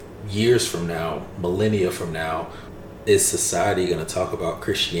years from now, millennia from now, is society going to talk about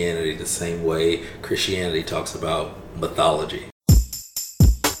Christianity the same way Christianity talks about mythology?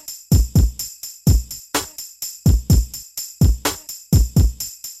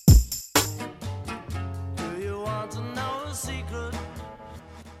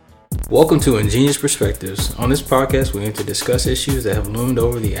 Welcome to Ingenious Perspectives. On this podcast, we aim to discuss issues that have loomed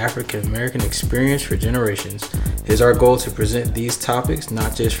over the African American experience for generations. It is our goal to present these topics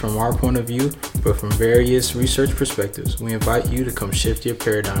not just from our point of view, but from various research perspectives. We invite you to come shift your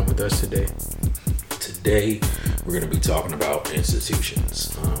paradigm with us today. Today, we're going to be talking about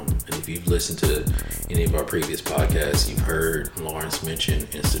institutions. And if you've listened to any of our previous podcasts, you've heard Lawrence mention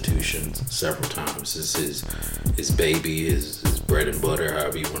institutions several times. This is his baby, his bread and butter,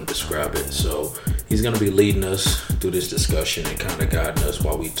 however you want to describe it. So he's going to be leading us through this discussion and kind of guiding us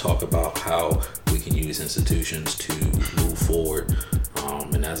while we talk about how we can use institutions to move forward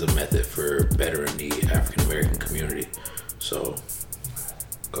and as a method for bettering the African American community. So,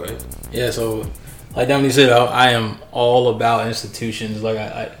 go ahead. Yeah, so like Dominique said, I am all about institutions. Like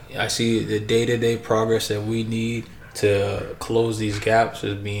I see the day-to-day progress that we need to close these gaps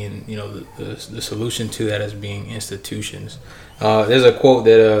as being, the solution to that as being institutions. There's a quote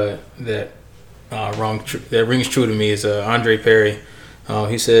that rings true to me. Is Andre Perry.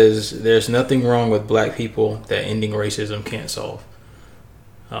 He says, "There's nothing wrong with black people that ending racism can't solve."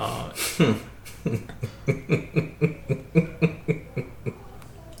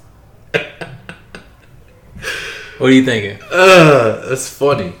 What are you thinking? That's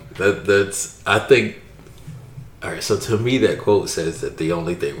funny. That's I think. All right, so to me, that quote says that the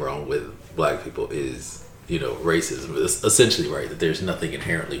only thing wrong with black people is, racism. It's essentially right, that there's nothing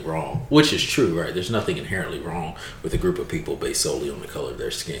inherently wrong, which is true, right? There's nothing inherently wrong with a group of people based solely on the color of their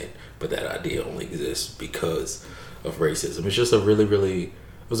skin, but that idea only exists because of racism. It's just it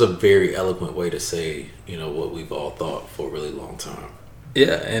was a very eloquent way to say, what we've all thought for a really long time.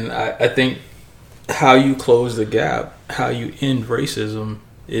 Yeah, and I think how you close the gap, how you end racism,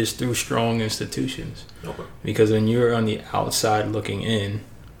 is through strong institutions. Okay. Because when you're on the outside looking in,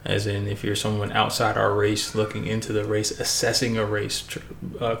 as in if you're someone outside our race looking into the race, assessing a race,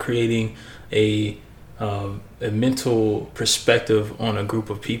 creating a mental perspective on a group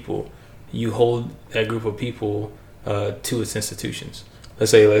of people, you hold that group of people to its institutions.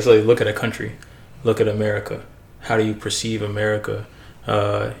 Let's say look at a country, look at America. How do you perceive America?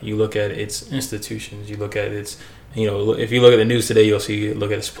 You look at its institutions. You look at its, if you look at the news today,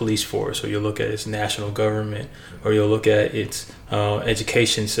 look at its police force, or you'll look at its national government, or you'll look at its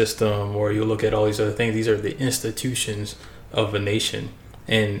education system, or you'll look at all these other things. These are the institutions of a nation.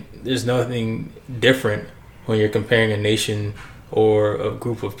 And there's nothing different when you're comparing a nation or a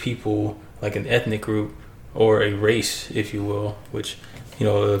group of people, like an ethnic group or a race, if you will, which,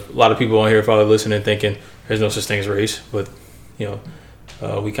 a lot of people on here are probably listening thinking there's no such thing as race, but,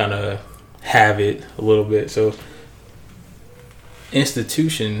 we kind of have it a little bit. So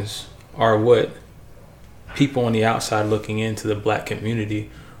institutions are what people on the outside looking into the black community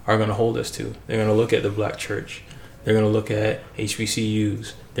are going to hold us to. They're going to look at the black church. They're going to look at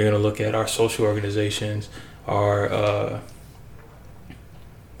HBCUs. They're going to look at our social organizations, our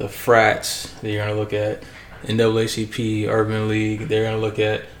the frats. They're going to look at NAACP, Urban League. They're going to look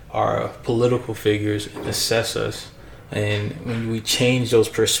at our political figures and assess us. And when we change those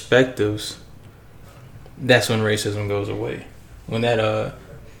perspectives, that's when racism goes away. When that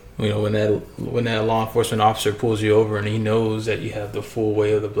when that law enforcement officer pulls you over and he knows that you have the full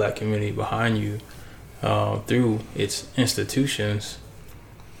weight of the black community behind you through its institutions,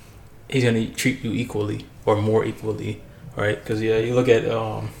 he's gonna treat you equally or more equally, right? Because you look at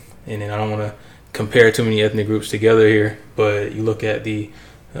and then I don't want to compare too many ethnic groups together here, but you look at the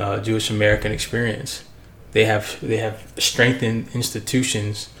Jewish American experience. They have strengthened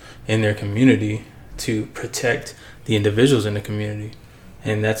institutions in their community to protect the individuals in the community,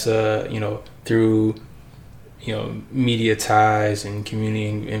 and that's through media ties and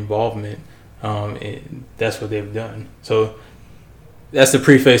community involvement. That's what they've done. So that's the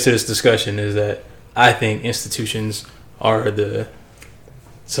preface to this discussion, is that I think institutions are the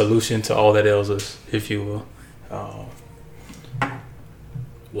solution to all that ails us, if you will.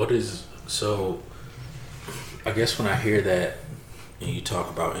 I guess when I hear that and you talk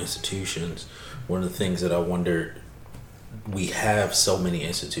about institutions, one of the things that I wonder, we have so many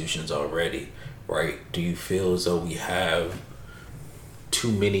institutions already, right? Do you feel as though we have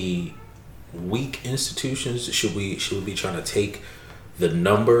too many weak institutions? Should we be trying to take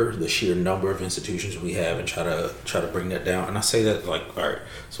the sheer number of institutions we have, and try to bring that down. And I say that like, all right,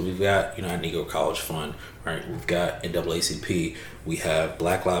 so we've got United Negro College Fund, right? We've got NAACP. We have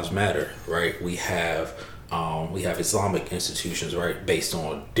Black Lives Matter, right? We have Islamic institutions, right, based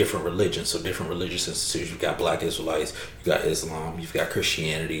on different religions. So different religious institutions. You've got Black Israelites, you've got Islam, you've got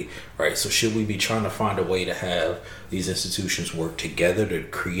Christianity, right? So should we be trying to find a way to have these institutions work together to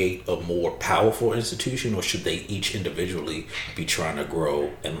create a more powerful institution, or should they each individually be trying to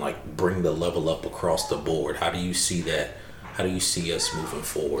grow and like bring the level up across the board? How do you see that? How do you see us moving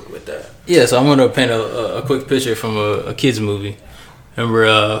forward with that? Yeah, so I'm going to paint a quick picture from a kid's movie.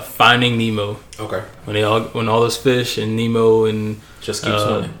 Remember Finding Nemo? Okay. When all those fish and Nemo and just keep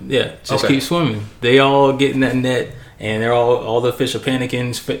swimming. Yeah, keep swimming. They all get in that net, and they're all the fish are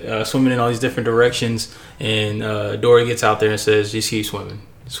panicking, swimming in all these different directions. And Dory gets out there and says, "Just keep swimming.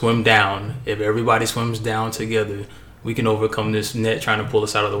 Swim down. If everybody swims down together, we can overcome this net trying to pull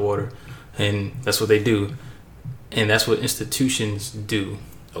us out of the water." And that's what they do, and that's what institutions do.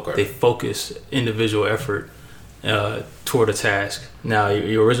 Okay. They focus individual effort toward a task. Now,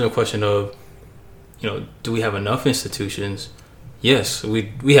 your original question of, do we have enough institutions? Yes,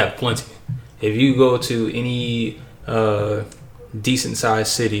 we have plenty. If you go to any decent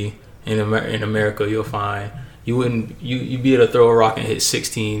sized city in America, you'll find you'd be able to throw a rock and hit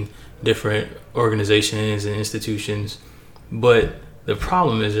 16 different organizations and institutions, but the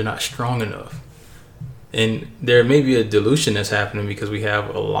problem is they're not strong enough. And there may be a dilution that's happening because we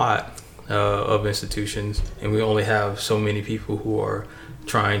have a lot of institutions, and we only have so many people who are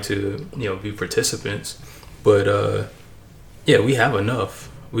trying to be participants. But we have enough.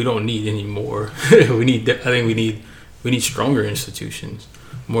 We don't need any more. I think we need stronger institutions,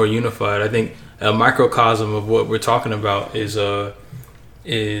 more unified. I think a microcosm of what we're talking about is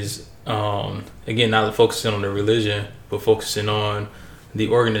again, not focusing on the religion, but focusing on the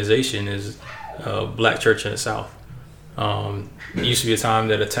organization is Black Church in the South. It used to be a time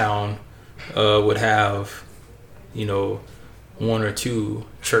that a town would have, one or two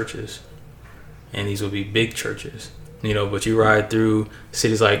churches, and these would be big churches, but you ride through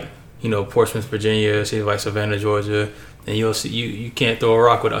cities like, Portsmouth, Virginia, cities like Savannah, Georgia, and you'll see you can't throw a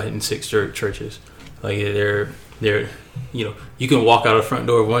rock without hitting 6 churches. Like they're you can walk out the front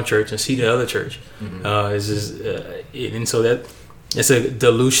door of one church and see the other church. Mm-hmm. And so that it's a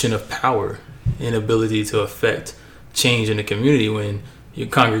dilution of power, inability to affect change in the community when your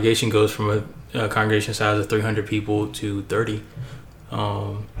congregation goes from a congregation size of 300 people to 30.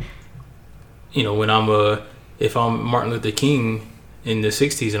 If I'm Martin Luther King in the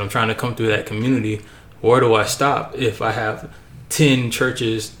 60s and I'm trying to come through that community, where do I stop if I have 10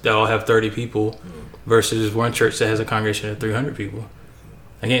 churches that all have 30 people versus one church that has a congregation of 300 people?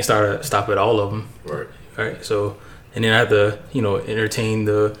 I can't stop at all of them. Right. So, and then I have to, entertain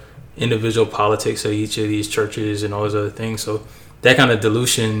the individual politics of each of these churches and all those other things. So that kind of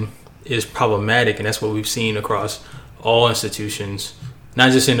dilution is problematic, and that's what we've seen across all institutions,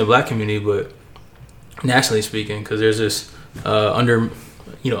 not just in the Black community, but nationally speaking, because there's this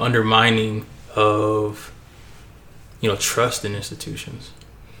undermining of trust in institutions.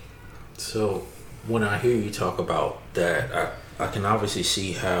 So when I hear you talk about that, I can obviously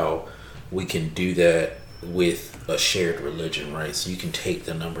see how we can do that with a shared religion, right? So you can take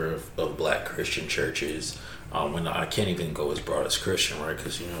the number of Black Christian churches, and I can't even go as broad as Christian, right?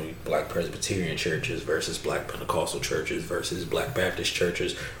 Because Black Presbyterian churches versus Black Pentecostal churches versus Black Baptist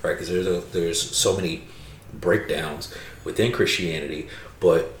churches, right? Because there's so many breakdowns within Christianity.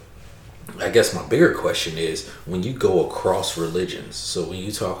 But I guess my bigger question is, when you go across religions, so when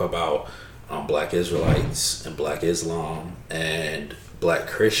you talk about Black Israelites and Black Islam and Black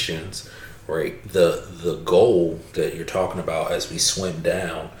Christians, right, the goal that you're talking about as we swim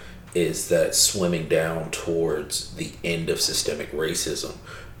down is that swimming down towards the end of systemic racism.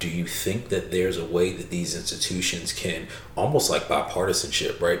 Do you think that there's a way that these institutions can, almost like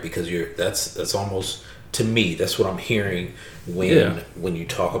bipartisanship, right? Because that's almost, to me, that's what I'm hearing when you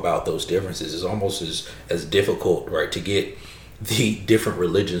talk about those differences. It's almost as difficult, right, to get the different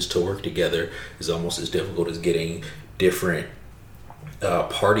religions to work together is almost as difficult as getting different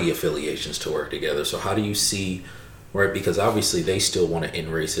party affiliations to work together. So how do you see, right, because obviously they still want to end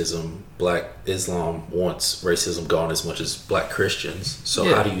racism. Black Islam wants racism gone as much as Black Christians.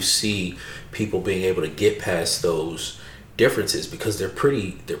 So how do you see people being able to get past those differences, because they're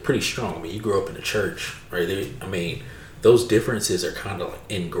pretty strong? I mean, you grew up in the church, right? Those differences are kind of like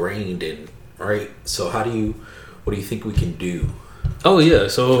ingrained in, right? So what do you think we can do? Oh yeah,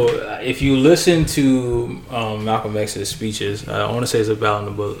 so if you listen to Malcolm X's speeches, I want to say it's about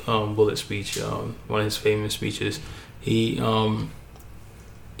the bullet speech, one of his famous speeches. He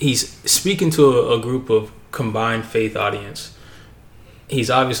he's speaking to a group of combined faith audience. He's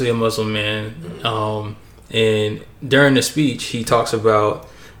obviously a Muslim man, and during the speech, he talks about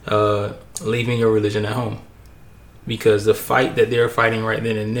leaving your religion at home, because the fight that they're fighting right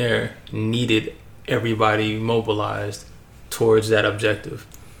then and there needed everybody mobilized towards that objective.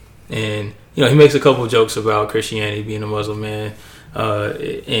 And he makes a couple of jokes about Christianity being a Muslim man,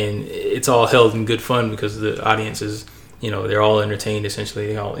 and it's all held in good fun because the audience is, they're all entertained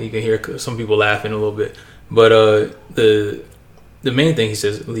essentially. You can hear some people laughing a little bit, but the main thing he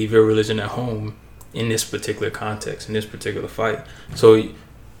says, leave your religion at home in this particular context, in this particular fight. So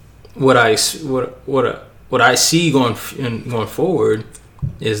what I see going forward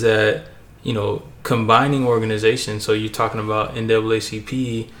is that combining organizations. So you're talking about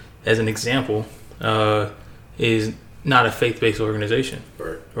NAACP as an example, is not a faith-based organization,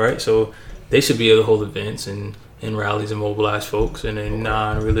 right? So they should be able to hold events and rallies and mobilize folks in a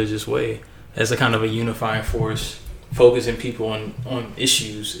non-religious way as a kind of a unifying force, focusing people on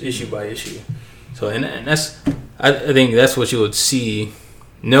issues, issue by issue. So and that's, I think that's what you would see.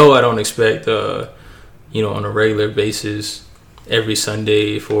 No, I don't expect on a regular basis every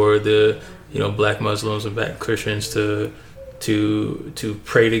Sunday for the Black Muslims and Black Christians to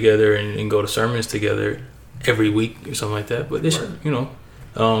pray together and go to sermons together every week or something like that. But they should,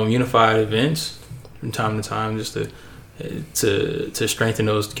 unified events from time to time, just to strengthen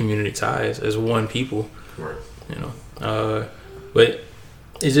those community ties as one people. Right. But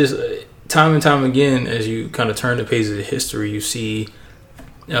it's just time and time again, as you kind of turn the pages of history, you see.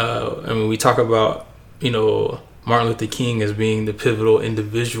 We talk about Martin Luther King as being the pivotal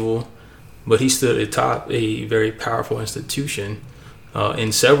individual, but he stood atop a very powerful institution,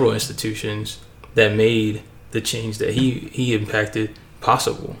 in several institutions that made the change that he impacted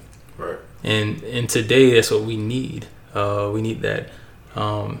possible. Right. And today that's what we need. We need that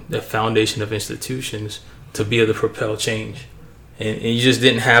foundation of institutions to be able to propel change. And you just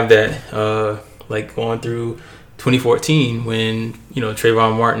didn't have that like going through 2014 when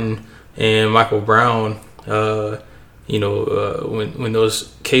Trayvon Martin and Michael Brown, when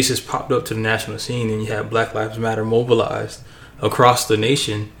those cases popped up to the national scene and you had Black Lives Matter mobilized across the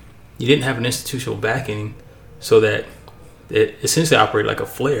nation, you didn't have an institutional backing, so that it essentially operated like a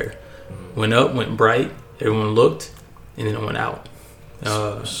flare. Went up, went bright, everyone looked, and then it went out.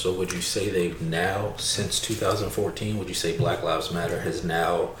 So would you say they've now, since 2014, would you say Black Lives Matter has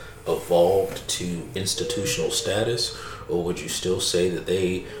now evolved to institutional status, or would you still say that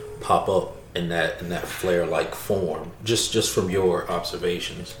they pop up in that flare-like form, just from your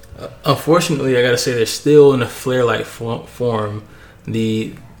observations? Unfortunately, I gotta say they're still in a flare-like form.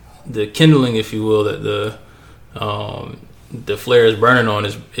 The kindling, if you will, that the flare is burning on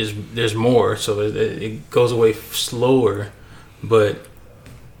is there's more, so it goes away slower, but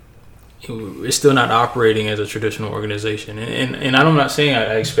it's still not operating as a traditional organization. And I'm not saying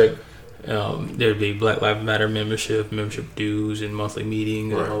I expect there'd be Black Lives Matter membership dues and monthly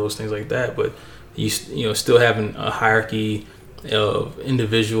meetings and all those things like that, but you still having a hierarchy of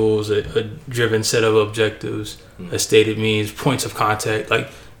individuals, a driven set of objectives, a stated means, points of contact, like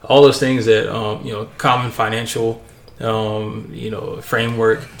all those things that common financial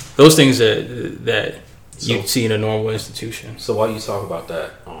framework, those things that you'd see in a normal institution. So while you talk about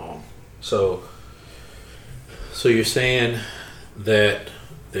that, so you're saying that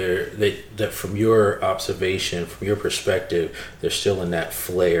that from your observation, from your perspective, they're still in that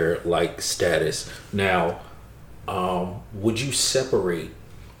flare-like status. Now, would you separate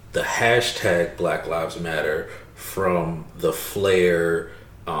the hashtag Black Lives Matter from the flare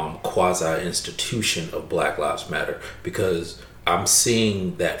quasi-institution of Black Lives Matter? Because I'm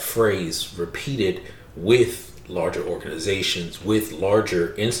seeing that phrase repeated with larger organizations, with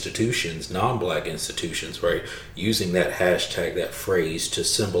larger institutions, non-Black institutions, right? Using that hashtag, that phrase, to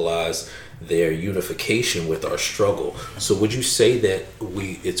symbolize their unification with our struggle. So would you say that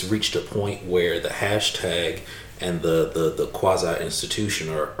it's reached a point where the hashtag and the quasi-institution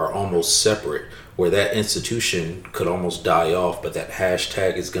are almost separate, where that institution could almost die off, but that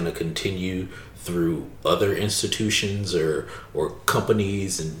hashtag is going to continue through other institutions or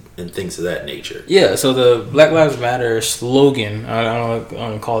companies and things of that nature? Yeah, so the Black Lives Matter slogan, I don't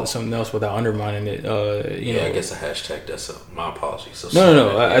want to call it something else without undermining it. I guess a hashtag, that's my apologies. So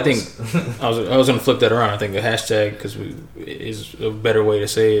no. I think I was going to flip that around. I think the hashtag is a better way to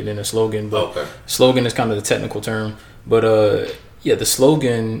say it than a slogan, but slogan is kind of the technical term. But the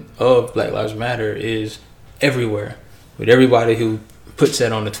slogan of Black Lives Matter is everywhere, with everybody who puts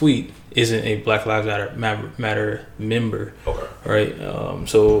that on the tweet isn't a Black Lives Matter member, right?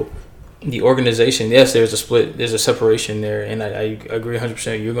 So the organization, yes, there's a split, there's a separation there, and I agree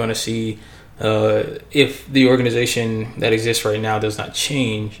 100%. You're going to see if the organization that exists right now does not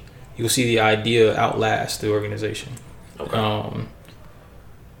change, you'll see the idea outlast the organization. Okay.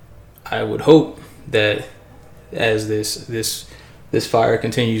 I would hope that as this fire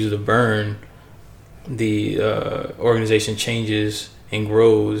continues to burn, the organization changes and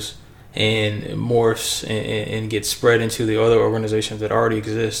grows and morphs and gets spread into the other organizations that already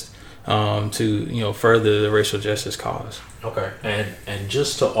exist to further the racial justice cause. Okay. And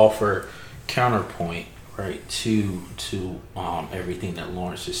just to offer counterpoint, right, to everything that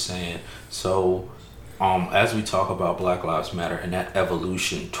Lawrence is saying. So as we talk about Black Lives Matter and that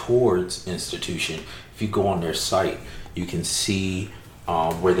evolution towards institution, if you go on their site, you can see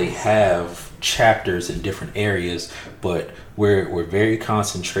where they have chapters in different areas, but we're very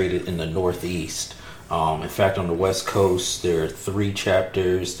concentrated in the Northeast. In fact, on the West Coast, there are 3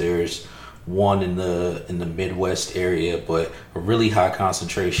 chapters. There's one in the Midwest area, but a really high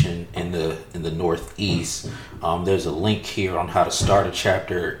concentration in the Northeast. There's a link here on how to start a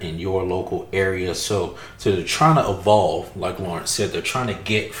chapter in your local area. So they're trying to evolve, like Lawrence said. They're trying to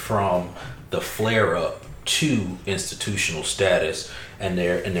get from the flare up to institutional status, and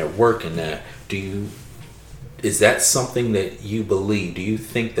they're working that. Is that something that you believe? Do you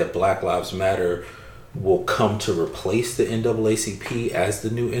think that Black Lives Matter will come to replace the NAACP as the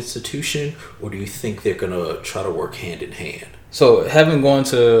new institution, or do you think they're going to try to work hand in hand? So, having gone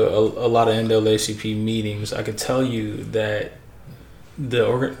to a lot of NAACP meetings, I could tell you that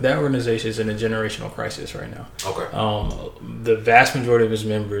that organization is in a generational crisis right now. Okay. The vast majority of its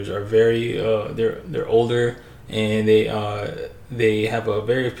members are very they're older, and they have a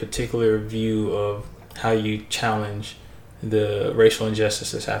very particular view of how you challenge the racial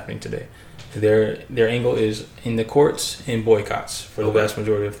injustice that's happening today. Their angle is in the courts and boycotts for the vast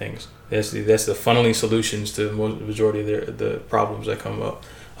majority of things. That's the funneling solutions to the majority of the problems that come up.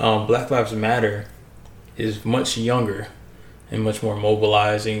 Black Lives Matter is much younger and much more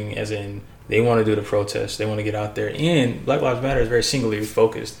mobilizing, as in they want to do the protests, they want to get out there, and Black Lives Matter is very singularly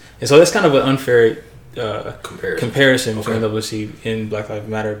focused. And so that's kind of an unfair comparison between NAACP and Black Lives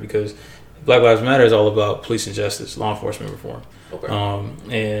Matter, because Black Lives Matter is all about police and justice, law enforcement reform. Okay.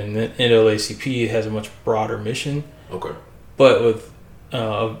 And the NAACP has a much broader mission. Okay. But with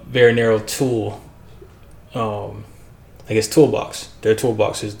a very narrow toolbox. Their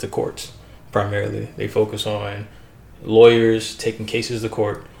toolbox is the courts, primarily. They focus on lawyers taking cases to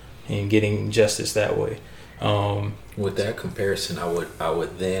court and getting justice that way. With that comparison, I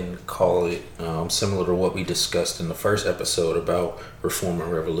would then call it similar to what we discussed in the first episode about reform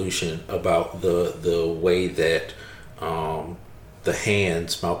and revolution, about the way that the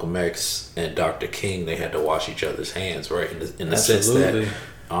hands, Malcolm X and Dr. King, they had to wash each other's hands, right? In the sense that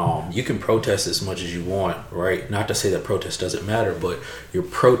you can protest as much as you want, right? Not to say that protest doesn't matter, but your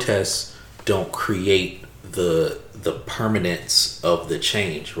protests don't create the permanence of the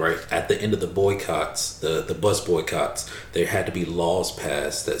change, right? At the end of the boycotts, the bus boycotts, there had to be laws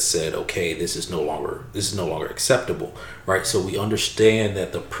passed that said, okay, this is no longer acceptable, right? So we understand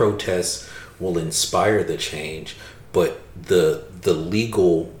that the protests will inspire the change, but the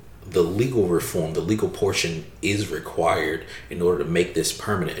legal reform, the legal portion is required in order to make this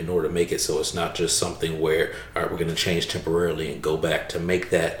permanent, in order to make it so it's not just something where, all right, we're going to change temporarily and go back. To make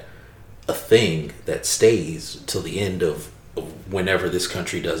that a thing that stays till the end of whenever this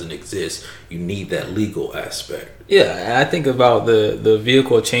country doesn't exist, you need that legal aspect. Yeah, I think about the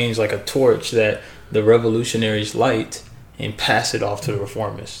vehicle of change like a torch that the revolutionaries light and pass it off to the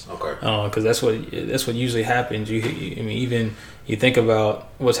reformists. Okay. Because that's what usually happens. Even you think about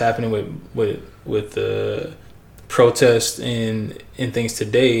what's happening with the protests and things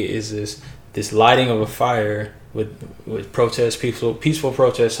today is this lighting of a fire with protests, peaceful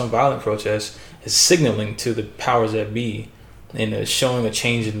protests, some violent protests, is signaling to the powers that be, and showing a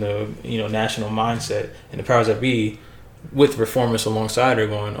change in the national mindset, and the powers that be with reformists alongside are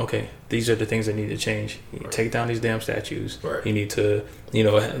going, okay, these are the things that need to change. You need to take down these damn statues. Right. You need to,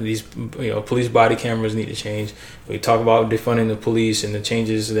 these police body cameras need to change. We talk about defunding the police and the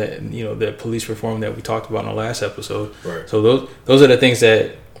changes that the police reform that we talked about in the last episode. Right. So those are the things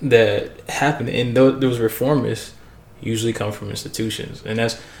that happen, and those reformists usually come from institutions, and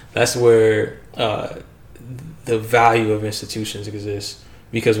that's where the value of institutions exists.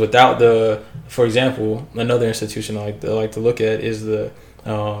 Because without for example, another institution I like to look at is the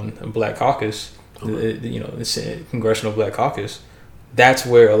Black Caucus, the Congressional Black Caucus. That's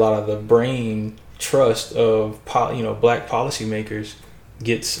where a lot of the brain trust of black policymakers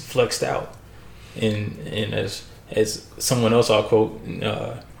gets flexed out. And as someone else I'll quote,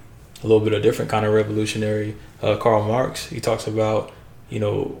 a little bit of different kind of revolutionary. Karl Marx, he talks about,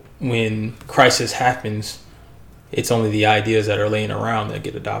 when crisis happens, it's only the ideas that are laying around that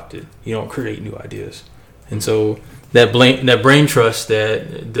get adopted. You don't create new ideas. And so that brain trust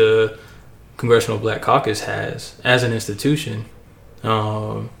that the Congressional Black Caucus has as an institution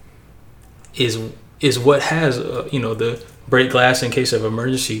is what has the break glass in case of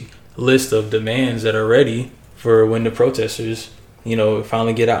emergency list of demands that are ready for when the protesters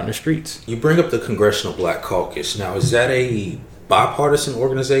finally get out in the streets. You bring up the Congressional Black Caucus. Now, is that a bipartisan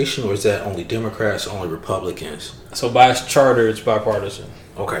organization, or is that only Democrats, only Republicans? So by its charter, it's bipartisan.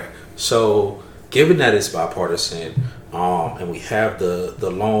 Okay. So given that it's bipartisan, and we have the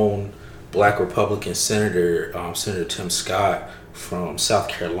lone Black Republican senator, Senator Tim Scott from South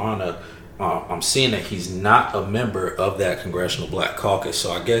Carolina, I'm seeing that he's not a member of that Congressional Black Caucus.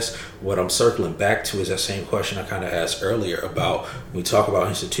 So I guess what I'm circling back to is that same question I kind of asked earlier about when we talk about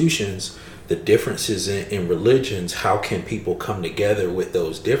institutions, the differences in religions, how can people come together with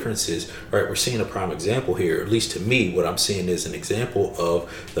those differences, right? We're seeing a prime example here, at least to me, what I'm seeing is an example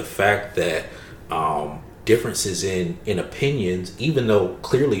of the fact that differences in opinions, even though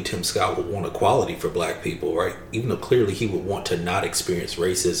clearly Tim Scott would want equality for Black people, right? Even though clearly he would want to not experience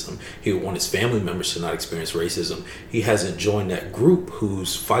racism, he would want his family members to not experience racism, he hasn't joined that group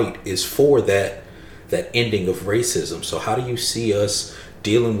whose fight is for that ending of racism. So how do you see us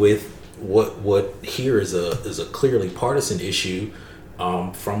dealing with what here is a clearly partisan issue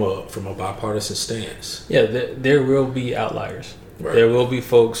from a bipartisan stance? Yeah, there will be outliers. Right. There will be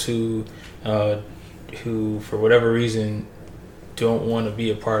folks who for whatever reason don't want to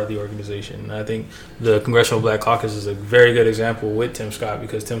be a part of the organization. And I think the Congressional Black Caucus is a very good example with Tim Scott,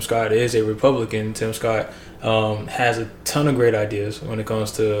 because Tim Scott is a Republican. Tim Scott has a ton of great ideas when it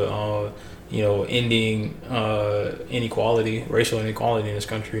comes to ending inequality, racial inequality in this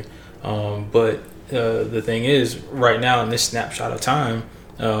country. But the thing is, right now in this snapshot of time,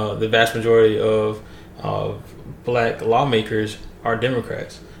 the vast majority of Black lawmakers are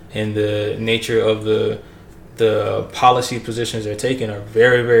Democrats. And the nature of the policy positions they're taking are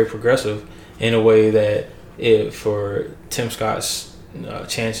very, very progressive in a way that for Tim Scott's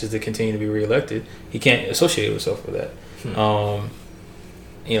chances to continue to be reelected, he can't associate himself with that.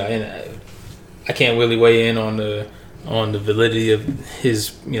 And I can't really weigh in on the validity of his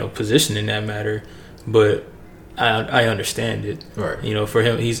position in that matter, but I understand it. Right. For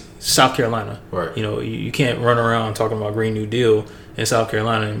him, he's South Carolina. Right. You can't run around talking about Green New Deal in South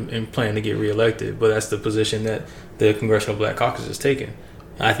Carolina and plan to get reelected, but that's the position that the Congressional Black Caucus is taking.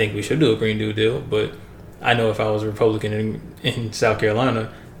 I think we should do a Green New Deal, but I know if I was a Republican in South Carolina,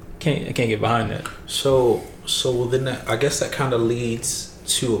 I can't get behind that. So then I guess that kind of leads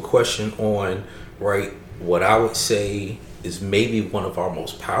to a question on, right, what I would say is maybe one of our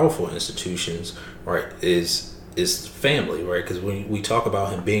most powerful institutions, right, is family, right? Because when we talk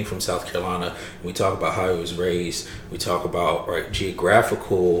about him being from South Carolina, we talk about how he was raised, we talk about, right,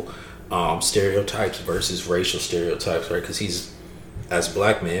 geographical stereotypes versus racial stereotypes, right? Because he's, as a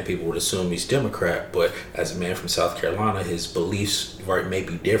Black man, people would assume he's Democrat, but as a man from South Carolina, his beliefs, right, may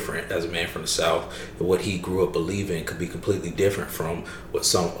be different. As a man from the South, what he grew up believing could be completely different from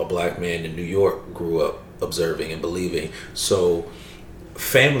what a Black man in New York grew up observing and believing. So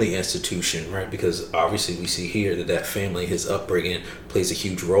family institution, right? Because obviously we see here that family, his upbringing, plays a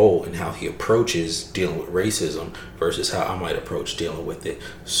huge role in how he approaches dealing with racism versus how I might approach dealing with it.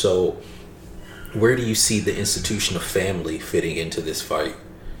 So where do you see the institution of family fitting into this fight?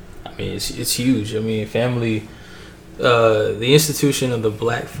 I mean, it's huge. I mean, family, the institution of the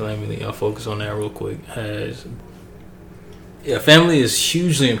Black family, I'll focus on that real quick, family is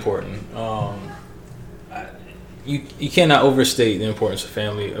hugely important. You cannot overstate the importance of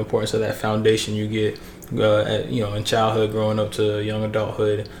family, the importance of that foundation you get, in childhood, growing up to young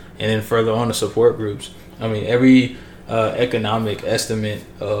adulthood, and then further on to support groups. I mean, every economic estimate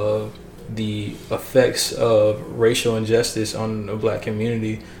of the effects of racial injustice on the Black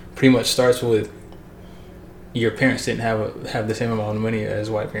community pretty much starts with your parents didn't have the same amount of money as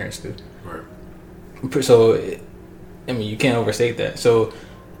white parents do. Right. So, I mean, you can't overstate that. So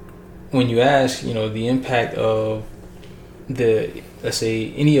when you ask, the impact of let's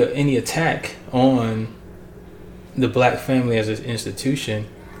say any attack on the Black family as an institution,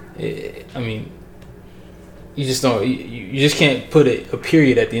 I mean, you just don't, you just can't put a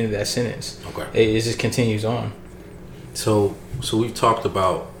period at the end of that sentence. Okay. It just continues on. So we've talked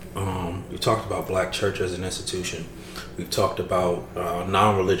about Black church as an institution. We've talked about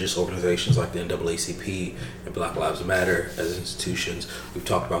non-religious organizations like the NAACP and Black Lives Matter as institutions. We've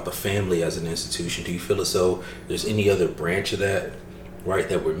talked about the family as an institution. Do you feel as though there's any other branch of that right,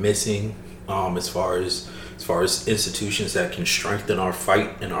 that we're missing, as far as institutions that can strengthen our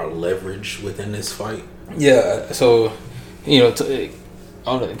fight and our leverage within this fight? Yeah. So,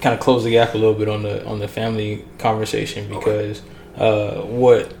 I'll kind of close the gap a little bit on the family conversation, because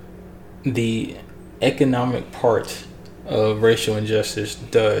what the economic part of racial injustice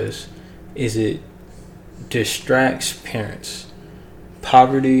does is it distracts parents.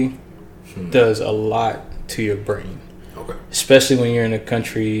 Poverty does a lot to your brain. Okay. Especially when you're in a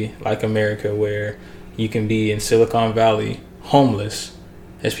country like America, where you can be in Silicon Valley homeless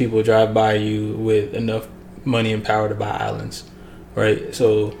as people drive by you with enough money and power to buy islands, right?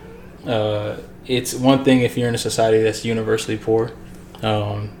 So it's one thing if you're in a society that's universally poor.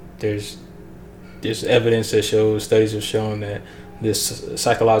 There's evidence that shows, studies have shown that this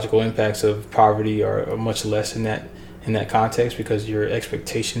psychological impacts of poverty are much less in that context, because your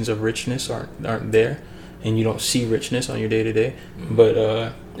expectations of richness aren't there, and you don't see richness on your day to day.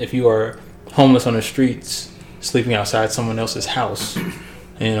 But if you are homeless on the streets, sleeping outside someone else's house,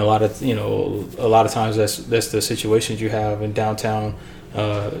 and a lot of times that's the situations you have in downtown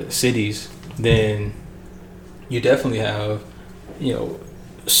cities, then you definitely have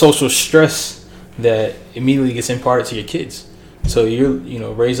social stress that immediately gets imparted to your kids. So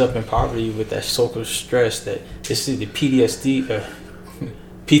you're raised up in poverty with that social stress, that this is the PTSD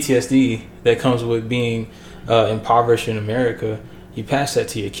that comes with being impoverished in America. You pass that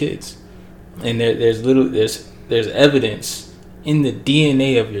to your kids, and there's evidence in the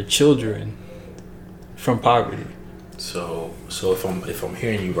DNA of your children from poverty. So if I'm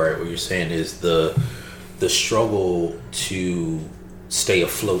hearing you right, what you're saying is the struggle to stay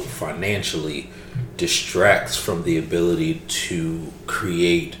afloat financially distracts from the ability to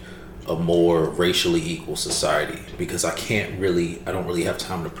create a more racially equal society, because I don't really have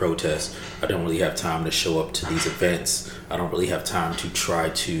time to protest. I don't really have time to show up to these events. I don't really have time to try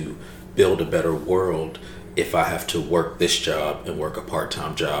to build a better world if I have to work this job and work a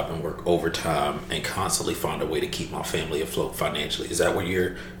part-time job and work overtime and constantly find a way to keep my family afloat financially. Is that what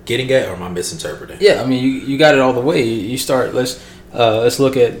you're getting at, or am I misinterpreting? Yeah, I mean, you got it all the way. You start. Let's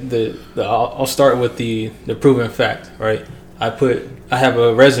look at I'll start with the proven fact, right? I have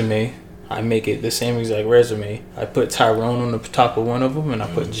a resume. I make it the same exact resume. I put Tyrone on the top of one of them, and I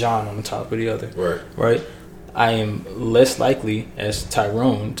put John on the top of the other. Right. I am less likely as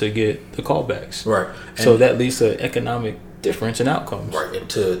Tyrone to get the callbacks. Right. So that leads to economic difference in outcomes. Right. And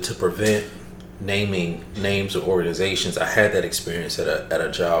to prevent naming names of organizations, I had that experience at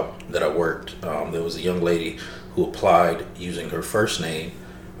a job that I worked. There was a young lady who applied using her first name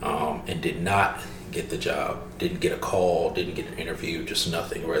and did not get the job, didn't get a call, didn't get an interview, just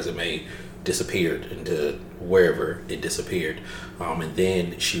nothing. Resume disappeared into wherever it disappeared. And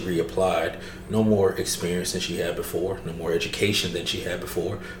then she reapplied. No more experience than she had before, no more education than she had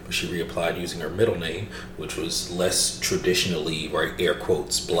before, but she reapplied using her middle name, which was less traditionally, right, air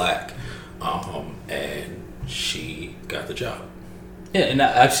quotes, black. And she got the job. Yeah, and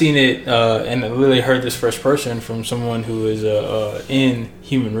I've seen it, and I really heard this first person from someone who is in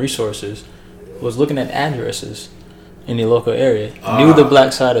human resources, was looking at addresses in the local area, knew the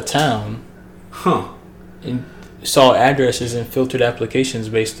black side of town, and saw addresses and filtered applications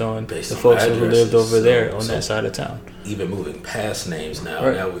based on the folks who lived over there on that side of town. Even moving past names now,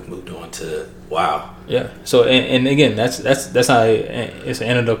 right. Now we've moved on to wow. Yeah. So and again, that's not it's an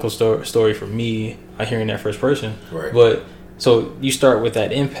anecdotal story for me. Hearing that first person, right? But so you start with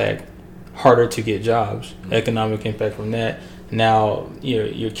that impact, harder to get jobs, economic impact from that. Now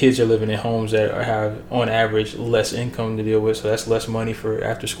your kids are living in homes that have, on average, less income to deal with, so that's less money for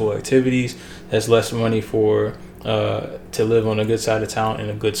after school activities. That's less money for to live on a good side of town in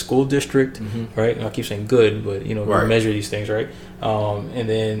a good school district, right? And I keep saying good, but we measure these things, right? And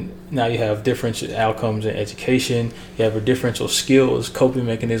then now you have different outcomes in education. You have a differential skills, coping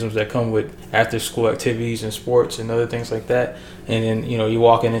mechanisms that come with after school activities and sports and other things like that. And then you're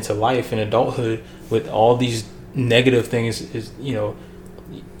walking into life and adulthood with all these negative things.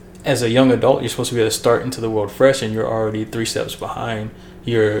 As a young adult, you're supposed to be able to start into the world fresh, and you're already 3 steps behind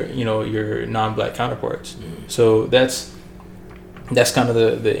your non-black counterparts. So that's kind of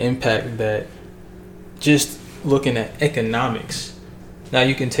the impact that just looking at economics. Now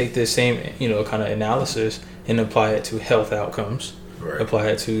you can take this same kind of analysis and apply it to health outcomes, right. Apply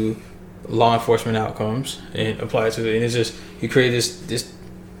it to law enforcement outcomes, and apply it to, and it's just, you create this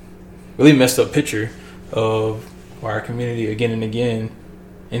really messed up picture of where our community again and again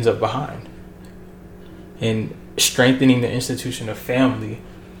ends up behind. And strengthening the institution of family,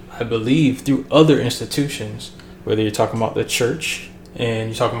 I believe, through other institutions, whether you're talking about the church and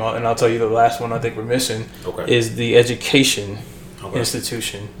you're talking about, and I'll tell you the last one I think we're missing, is the education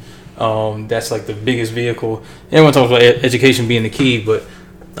institution. That's like the biggest vehicle. Everyone talks about education being the key, but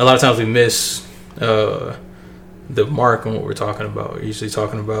a lot of times we miss the mark on what we're talking about. We're usually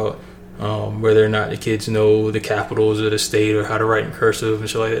talking about whether or not the kids know the capitals of the state or how to write in cursive and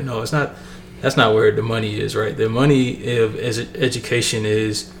shit like that. No, it's not. That's not where the money is, right? The money of education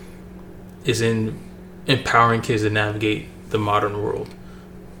is in empowering kids to navigate the modern world.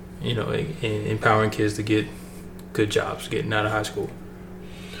 You know, and empowering kids to get good jobs, getting out of high school.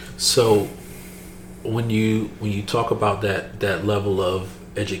 So, when you talk about that level of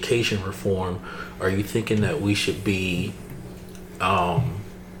education reform, are you thinking that we should be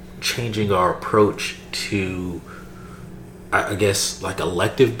changing our approach to, I guess, like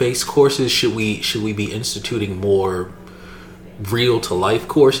elective based courses? Should we be instituting more real to life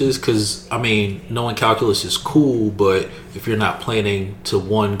courses? Because I mean, knowing calculus is cool, but if you're not planning to,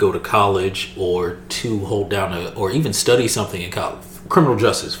 one, go to college, or two, hold down or even study something in college, criminal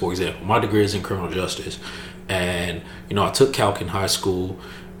justice, for example. My degree is in criminal justice, and I took calc in high school,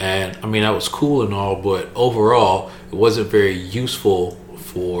 and I mean that was cool and all, but overall it wasn't very useful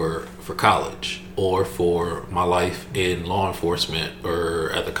for college or for my life in law enforcement or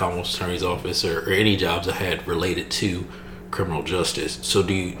at the Commonwealth Attorney's Office or any jobs I had related to criminal justice. So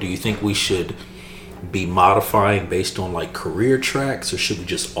do you think we should be modifying based on like career tracks, or should we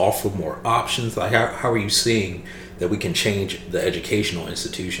just offer more options? Like how are you seeing that we can change the educational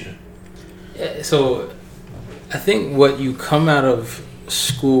institution? So I think what you come out of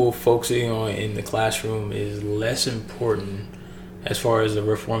school focusing on in the classroom is less important as far as the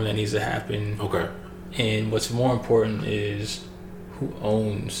reform that needs to happen. Okay. And what's more important is who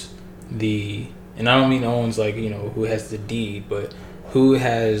owns and I don't mean owns like, who has the deed, but who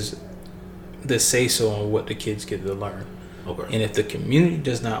has the say-so on what the kids get to learn. Okay. And if the community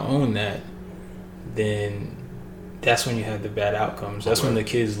does not own that, then that's when you have the bad outcomes. That's when the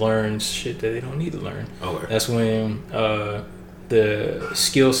kids learn shit that they don't need to learn. Okay. That's when the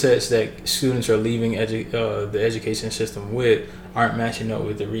skill sets that students are leaving the education system with aren't matching up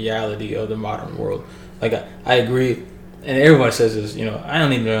with the reality of the modern world. Like I agree, and everybody says this. I don't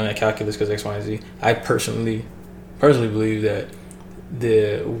need to learn that calculus because X, Y, and Z. I personally believe that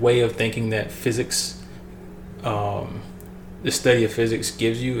the way of thinking that physics, the study of physics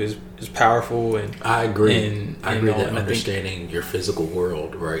gives you is powerful, and I agree. I agree that understanding your physical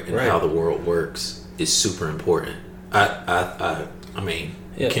world, right, and how the world works is super important. I mean,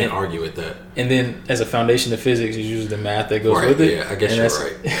 you can't argue with that. And then, as a foundation of physics, is usually the math that goes with it. Yeah, I guess you're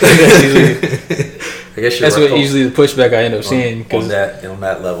right. That's what usually the pushback I end up seeing on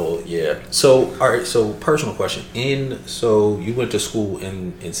that level. Yeah. So, all right. So, personal question. So you went to school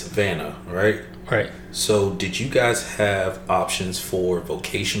in Savannah, right? Right. So, did you guys have options for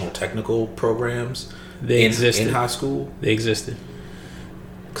vocational technical programs? They existed in high school. They existed.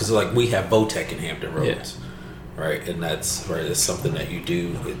 Because like we have Vo-Tech in Hampton Roads, right? And that's right. It's something that you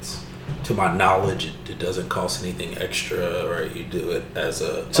do. It's, to my knowledge, it doesn't cost anything extra, right? You do it as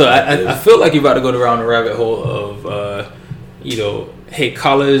a. So I feel like you're about to go down the rabbit hole of, hey,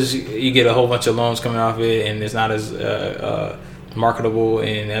 college, you get a whole bunch of loans coming off it, and it's not as marketable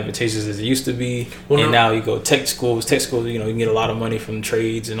and advantageous as it used to be. Now you go tech schools, you can get a lot of money from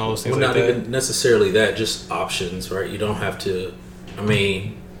trades and all those things like that. Not even necessarily that, just options, right? You don't have to. I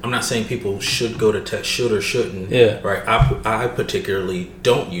mean, I'm not saying people should go to tech, should or shouldn't. Yeah. Right. I particularly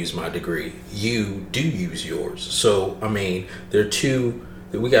don't use my degree. You do use yours. So I mean,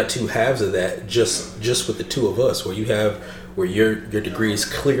 we got two halves of that. Just with the two of us, where your degree is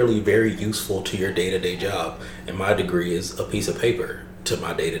clearly very useful to your day-to-day job, and my degree is a piece of paper to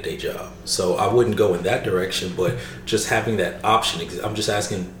my day-to-day job. So I wouldn't go in that direction, but just having that option. I'm just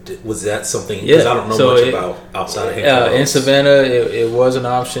asking, was that something? Because I don't know much about outside of Hampton. In Savannah, it was an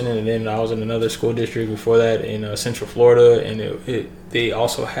option, and then I was in another school district before that in Central Florida, and they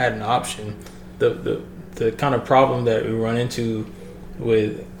also had an option. The kind of problem that we run into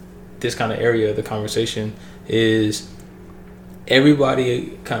with this kind of area of the conversation is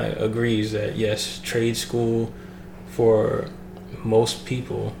everybody kind of agrees that yes, trade school for most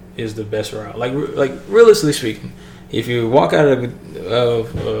people is the best route. Like realistically speaking, if you walk out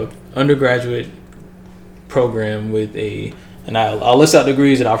of undergraduate program with and I'll list out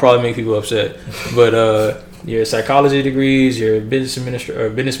degrees and I'll probably make people upset, but your psychology degrees, your business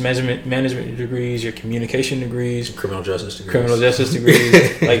management degrees, your communication degrees, criminal justice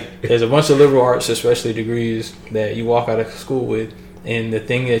degrees. Like there's a bunch of liberal arts, especially degrees that you walk out of school with, and the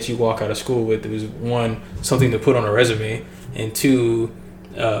thing that you walk out of school with is, one, something to put on a resume, and two,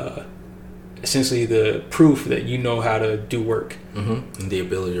 essentially the proof that you know how to do work. Mm-hmm. And the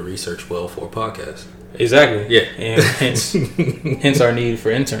ability to research well for a podcast. Exactly. Yeah. And hence our need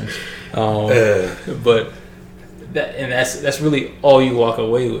for interns. But that's really all you walk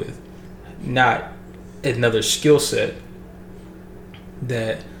away with, not another skill set.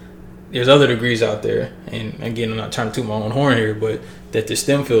 That there's other degrees out there, and again, I'm not trying to toot my own horn here, but that the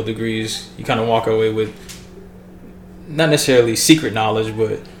STEM field degrees, you kind of walk away with not necessarily secret knowledge,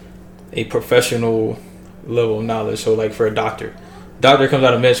 but a professional level of knowledge. So like for a doctor comes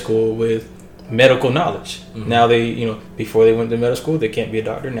out of med school with medical knowledge. Mm-hmm. Now they, before they went to medical school, they can't be a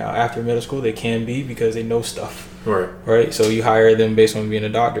doctor. Now after medical school, they can be because they know stuff. Right. So you hire them based on being a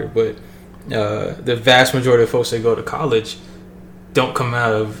doctor. But the vast majority of folks that go to college don't come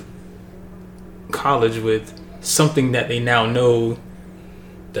out of college with something that they now know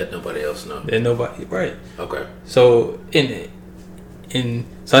that nobody else knows. Right. Okay. So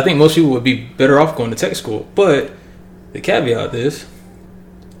so I think most people would be better off going to tech school. But the caveat is,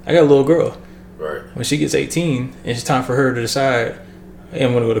 I got a little girl. Right. When she gets 18, and it's time for her to decide, hey,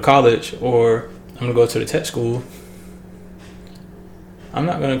 I'm going to go to college or I'm going to go to the tech school, I'm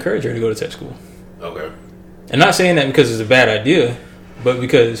not going to encourage her to go to tech school. Okay. And not saying that because it's a bad idea, but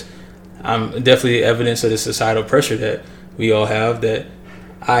because I'm definitely evidence of the societal pressure that we all have, that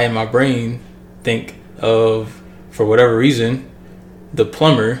I in my brain think of, for whatever reason, the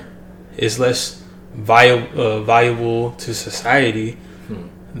plumber is less valuable to society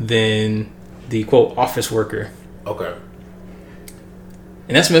than the quote office worker. Okay.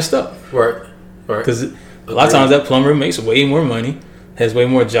 And that's messed up. Right. Because a lot of times that plumber makes way more money, has way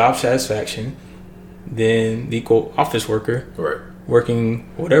more job satisfaction than the quote office worker. Right. Working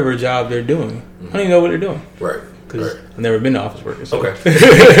whatever job they're doing. I don't even know what they're doing. Right. Because I've never been to office worker. So. Okay.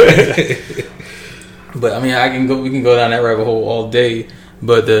 But I mean, we can go down that rabbit hole all day.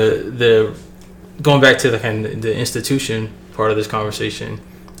 But the going back to the institution part of this conversation,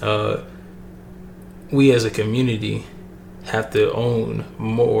 we as a community have to own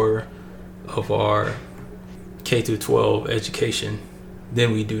more of our K through 12 education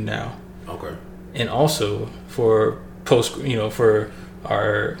than we do now. Okay. And also for for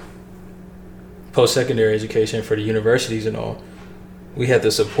our post-secondary education for the universities and all, we have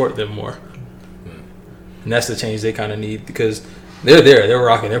to support them more. And that's the change they kind of need, because they're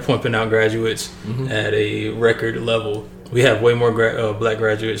rocking, they're pumping out graduates at a record level. We have way more black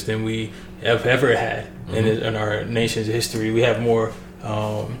graduates than we have ever had in our nation's history. We have more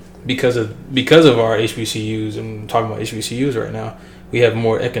because of our HBCUs, and I'm talking about HBCUs right now. We have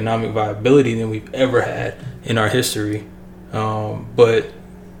more economic viability than we've ever had in our history. But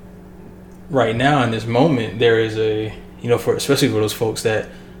right now, in this moment, there is especially for those folks that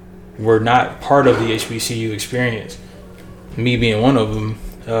were not part of the HBCU experience, me being one of them,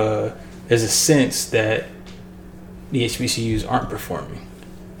 there's a sense that the HBCUs aren't performing.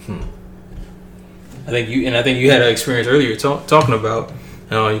 I think you had an experience earlier talking about.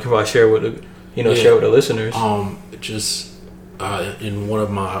 You can probably share with the listeners. In one of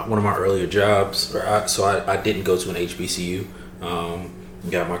my earlier jobs, I didn't go to an HBCU.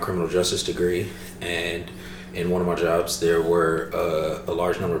 Got my criminal justice degree, and in one of my jobs, there were a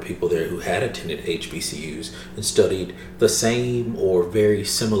large number of people there who had attended HBCUs and studied the same or very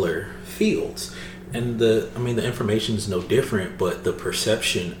similar fields. And the information is no different, but the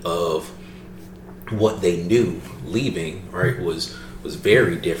perception of what they knew leaving, right, was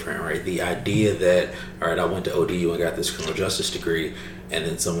very different, right? The idea that, all right, I went to ODU and got this criminal justice degree, and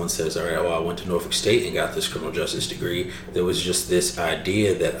then someone says, all right, well, I went to Norfolk State and got this criminal justice degree. There was just this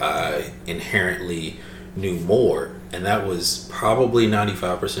idea that I inherently knew more, and that was probably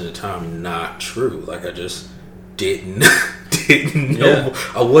 95% of the time not true. Like, I just didn't know.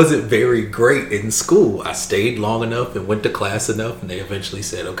 I wasn't very great in school. I stayed long enough and went to class enough, and they eventually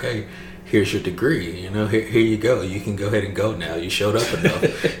said, okay, here's your degree, here you go. You can go ahead and go now. You showed up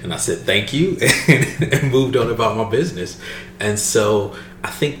enough. And I said, thank you, and moved on about my business. And so I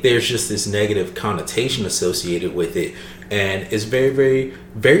think there's just this negative connotation associated with it. And it's very, very,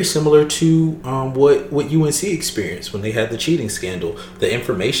 very similar to what UNC experienced when they had the cheating scandal. The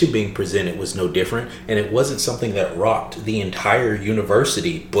information being presented was no different, and it wasn't something that rocked the entire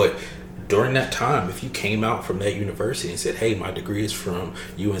university. But during that time, if you came out from that university and said, hey, my degree is from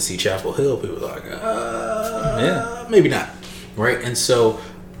UNC Chapel Hill, people were like, maybe not, right? And so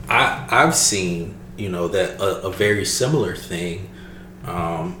I've seen, that a very similar thing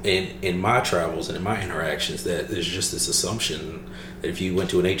in my travels and in my interactions, that there's just this assumption that if you went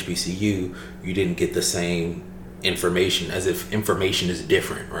to an HBCU, you didn't get the same information, as if information is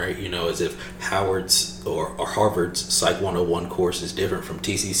different, right? As if Howard's or Harvard's Psych 101 course is different from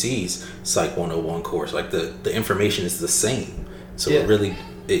TCC's Psych 101 course. Like the information is the same. So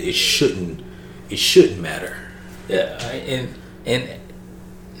it shouldn't it shouldn't matter. Yeah, and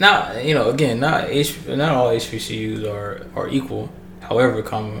not again not all HBCUs are equal. However,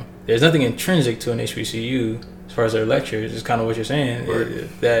 there's nothing intrinsic to an HBCU as far as their lectures. It's kind of what you're saying, right.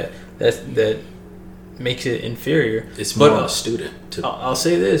 that makes it inferior. It's more a student. I'll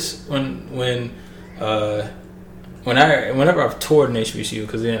say this: whenever I've toured an HBCU,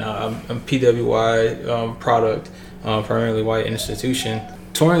 because then I'm PWI product, primarily white institution.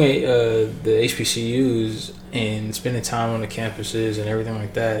 Touring the HBCUs and spending time on the campuses and everything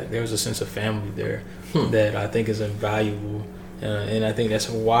like that, there was a sense of family there that I think is invaluable, and I think that's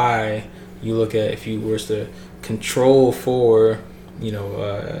why you look at, if you were to control for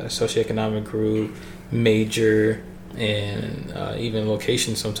socioeconomic group, major, and even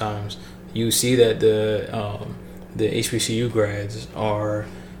location, sometimes you see that the HBCU grads are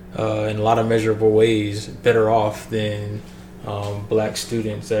in a lot of measurable ways better off than black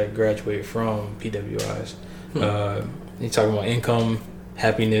students that graduate from PWIs. You're talking about income,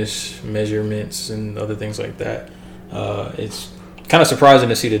 happiness measurements, and other things like that. It's kind of surprising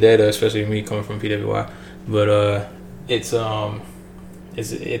to see the data, especially me coming from PWI, but it's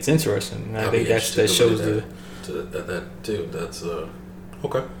interesting. I think that shows that too. That's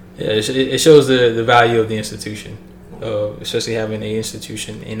okay. Yeah, it shows the value of the institution, especially having an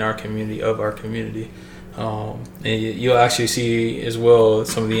institution in our community, of our community. And you'll actually see as well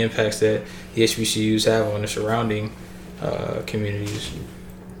some of the impacts that the HBCUs have on the surrounding communities,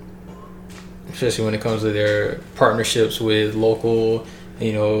 especially when it comes to their partnerships with local,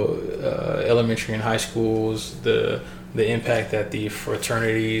 elementary and high schools, the impact that the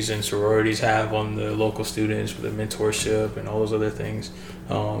fraternities and sororities have on the local students with the mentorship and all those other things.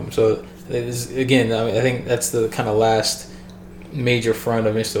 So again, I think that's the kind of last major front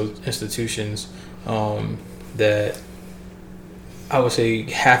of institutions that I would say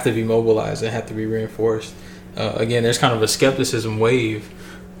have to be mobilized and have to be reinforced. Again, there's kind of a skepticism wave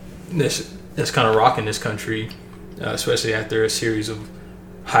that's kind of rocking this country, especially after a series of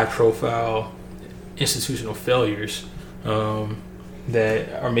high-profile institutional failures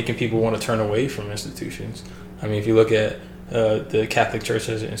that are making people want to turn away from institutions. I mean, if you look at the Catholic Church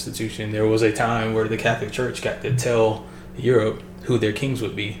as an institution, there was a time where the Catholic Church got to tell Europe who their kings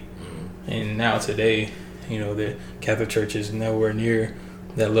would be. And now today, the Catholic Church is nowhere near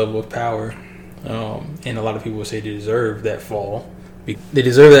that level of power. And a lot of people would say they deserve that fall. They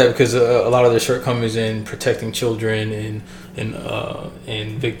deserve that because a lot of their shortcomings in protecting children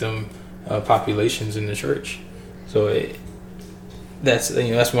and victim populations in the church. So that's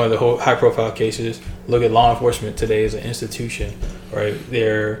one of the high profile cases. Look at law enforcement today as an institution, right?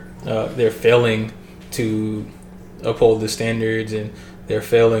 They're failing to uphold the standards, and they're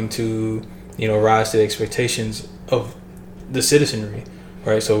failing to rise to the expectations of the citizenry,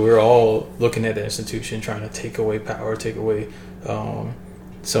 right? So we're all looking at the institution trying to take away power, take away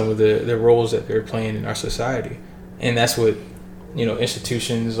some of the roles that they're playing in our society. And that's what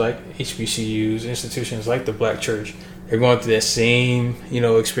institutions like HBCUs, institutions like the Black Church, they're going through that same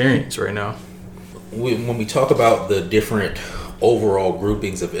experience right now. When we talk about the different overall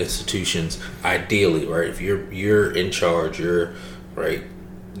groupings of institutions, ideally, right, if you're in charge,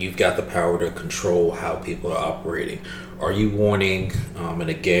 you've got the power to control how people are operating. Are you wanting, and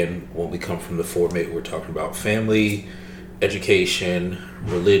again, when we come from the format, we're talking about family, education,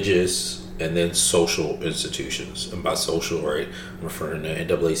 religious, and then social institutions. And by social, right, I'm referring to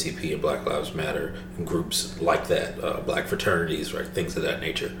NAACP and Black Lives Matter and groups like that, black fraternities, right, things of that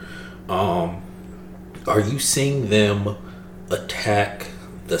nature. Are you seeing them attack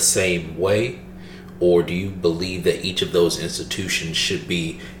the same way, or do you believe that each of those institutions should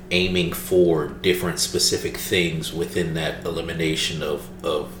be aiming for different specific things within that elimination of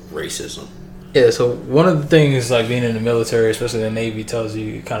racism? Yeah, so one of the things like being in the military, especially the Navy,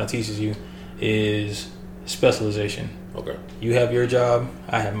 kind of teaches you is specialization. Okay. You have your job,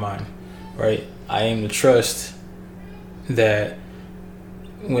 I have mine, right? I aim to trust that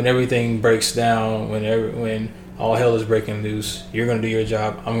when everything breaks down, when all hell is breaking loose, you're going to do your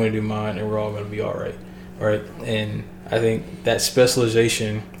job, I'm going to do mine, and we're all going to be all right, right? And I think that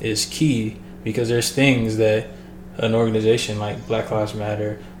specialization is key, because there's things that an organization like Black Lives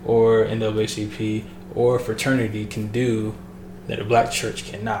Matter or NAACP or fraternity can do that a Black church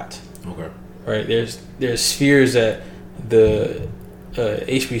cannot. Okay. Right? There's spheres that the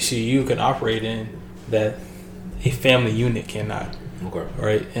HBCU can operate in that a family unit cannot. Okay.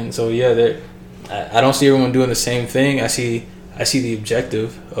 Right? And so I don't see everyone doing the same thing. I see the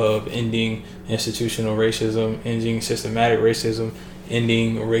objective of ending institutional racism, ending systematic racism,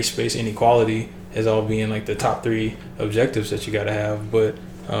 ending race-based inequality as all being like the top 3 objectives that you got to have. But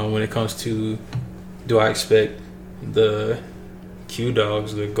when it comes to do I expect the Q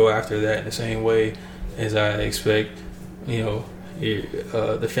dogs to go after that in the same way as I expect,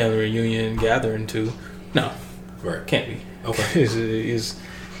 the family reunion gathering to? No, Right. can't be. Okay.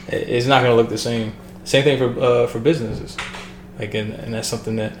 It's not going to look the same. Same thing for businesses. Like, and that's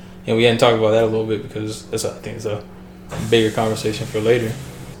something that, we hadn't talked about that a little bit because I think it's a bigger conversation for later.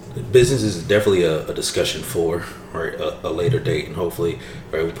 Business is definitely a discussion for a later date, and hopefully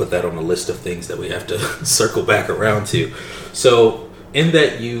we'll put that on the list of things that we have to circle back around to. So in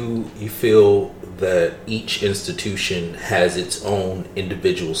that you feel that each institution has its own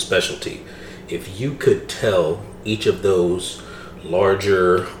individual specialty. If you could tell each of those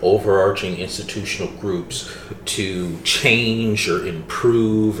larger overarching institutional groups to change or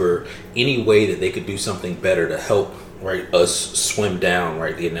improve or any way that they could do something better to help us swim down,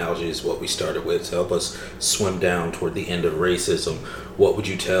 the analogy is what we started with, to help us swim down toward the end of racism, what would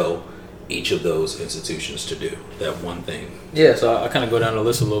you tell each of those institutions to do? That one thing. Yeah, so I kind of go down the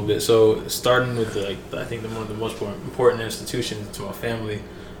list a little bit. So starting with I think one of the most important institutions to my family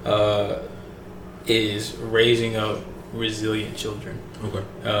is raising up resilient children. Okay.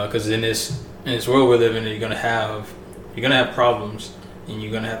 Because in this world we're living in, you're gonna have problems, and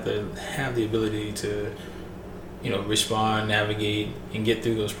you're gonna have to have the ability to respond, navigate, and get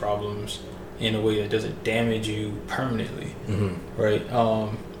through those problems in a way that doesn't damage you permanently. Mm-hmm. Right.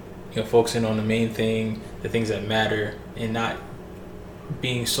 Focusing on the main thing, the things that matter, and not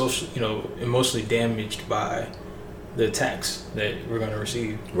being emotionally damaged by the attacks that we're going to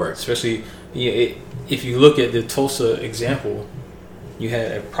receive. Right. Especially, if you look at the Tulsa example, you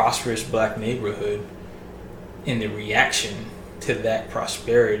had a prosperous black neighborhood, and the reaction to that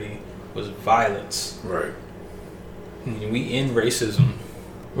prosperity was violence. Right. And we end racism.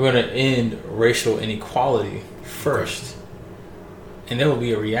 We're going to end racial inequality first. And there will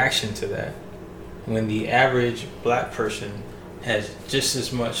be a reaction to that. When the average black person has just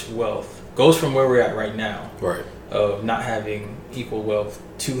as much wealth, goes from where we're at right now, right, of not having equal wealth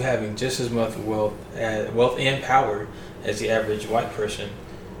to having just as much wealth and power as the average white person,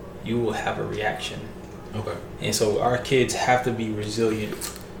 you will have a reaction. Okay. And so our kids have to be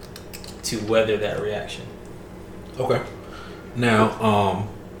resilient to weather that reaction. Okay. Now,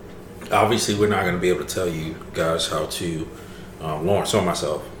 obviously, we're not going to be able to tell you guys how to, Lawrence or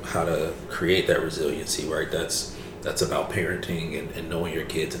myself, how to create that resiliency, right? That's about parenting and knowing your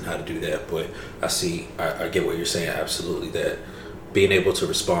kids and how to do that. But I get what you're saying, absolutely, that being able to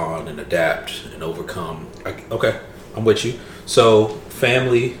respond and adapt and overcome. Okay, I'm with you. So,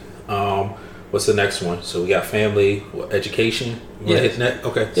 family, what's the next one? So, we got family, education. Yeah.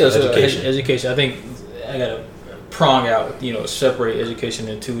 Okay, Yeah, so education. Education, I think I got to prong out, separate education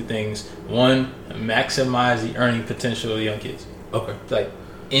into two things. One, maximize the earning potential of young kids. Okay.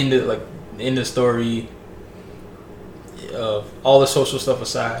 In the story of all the social stuff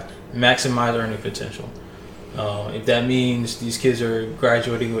aside, maximize earning potential. If that means these kids are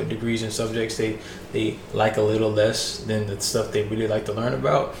graduating with degrees in subjects they like a little less than the stuff they really like to learn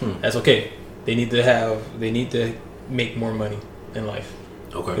about, that's okay. They need to make more money in life.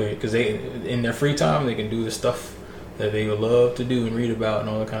 Okay. Because they, in their free time, they can do the stuff that they would love to do and read about and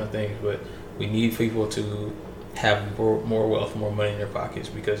all that kind of things. But we need people to have more wealth, more money in their pockets,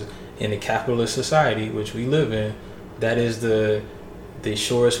 because in a capitalist society, which we live in, that is the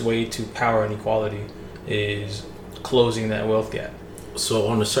surest way to power and equality, is closing that wealth gap. So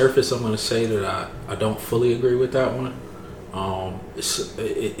on the surface, I'm going to say that I don't fully agree with that one.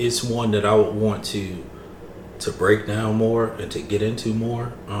 It's one that I would want to break down more and to get into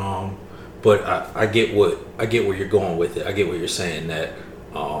more. But I get where you're going with it. I get what you're saying, that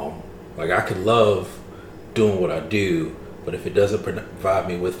I could love doing what I do, but if it doesn't provide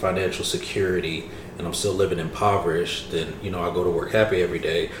me with financial security and I'm still living impoverished, then I go to work happy every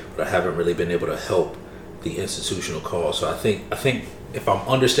day, but I haven't really been able to help the institutional cause. So I think if I'm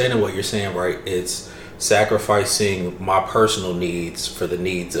understanding what you're saying right, it's sacrificing my personal needs for the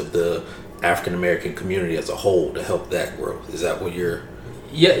needs of the African American community as a whole to help that growth. Is that what you're?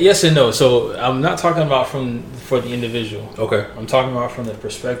 Yeah, yes and no. So I'm not talking about for the individual. Okay. I'm talking about from the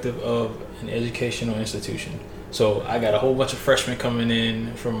perspective of an educational institution. So I got a whole bunch of freshmen coming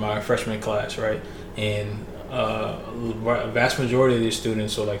in from my freshman class, right? And a vast majority of these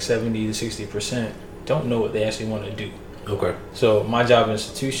students, so 70 to 60%, don't know what they actually want to do. Okay. So my job in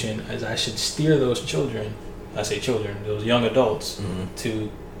institution is I should steer those children, those young adults, to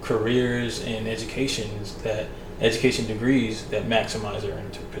careers and education degrees that maximize their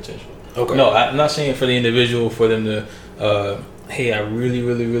earning potential. Okay. No, I'm not saying for the individual, for them to, hey, I really,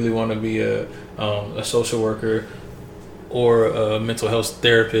 really, really want to be a social worker. or a mental health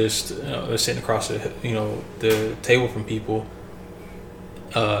therapist sitting across the table from people,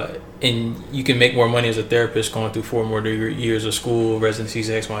 and you can make more money as a therapist going through 4 more years of school, residencies,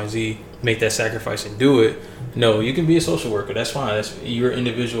 X, Y, and Z, make that sacrifice and do it. No, you can be a social worker. That's fine. That's your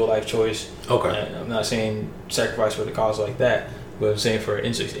individual life choice. Okay. I'm not saying sacrifice for the cause like that, but I'm saying for an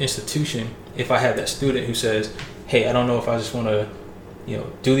institution, if I have that student who says, hey, I don't know if I just want to,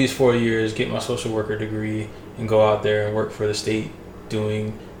 do these 4 years, get my social worker degree, and go out there and work for the state,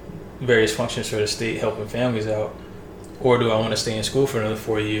 doing various functions for the state, helping families out, or do I want to stay in school for another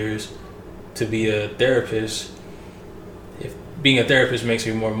 4 years to be a therapist? If being a therapist makes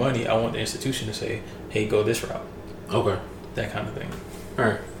me more money, I want the institution to say, hey, go this route. Okay. That kind of thing. All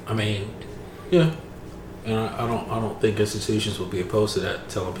right. I mean, yeah. And I don't think institutions will be opposed to that,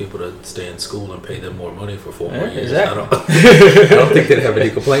 telling people to stay in school and pay them more money for 4 more years. Exactly. I don't think they'd have any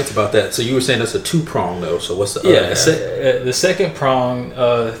complaints about that. So you were saying that's a 2-prong though. So what's the other? The second prong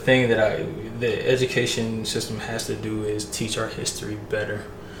thing that the education system has to do is teach our history better.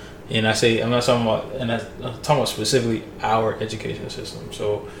 And I'm talking about specifically our education system.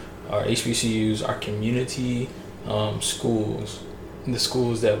 So our HBCUs, our community schools, the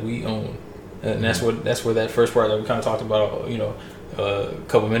schools that we own. And that's where that first part that we kind of talked about, a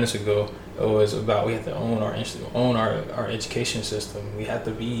couple minutes ago, was about. We have to own our education system. We have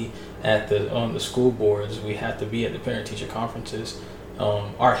to be on the school boards. We have to be at the parent teacher conferences.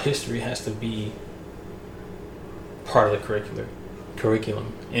 Our history has to be part of the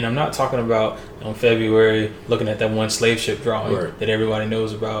curriculum. And I'm not talking about on February looking at that one slave ship drawing that everybody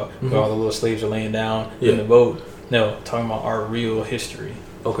knows about, where all the little slaves are laying down in the boat. No, talking about our real history.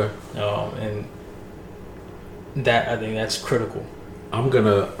 Okay. And that, I think that's critical. I'm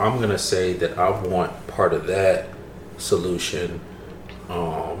gonna say that I want part of that solution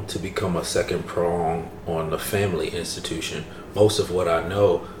to become a second prong on the family institution. Most of what I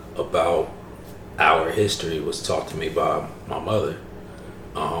know about our history was taught to me by my mother.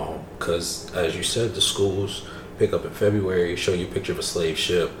 Because as you said, the schools pick up in February, show you a picture of a slave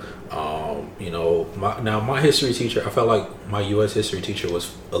ship. My history teacher, I felt like my U.S. history teacher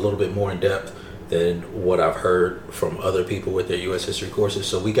was a little bit more in depth than what I've heard from other people with their U.S. history courses.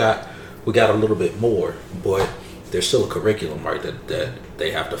 So we got a little bit more, but there's still a curriculum, right, that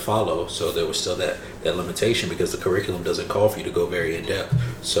they have to follow. So there was still that limitation because the curriculum doesn't call for you to go very in depth.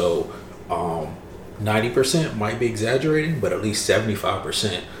 So 90% might be exaggerating, but at least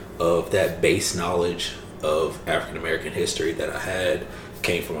 75% of that base knowledge of African American history that I had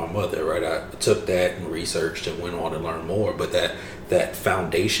came from my mother, right? I took that and researched and went on and learned more, but that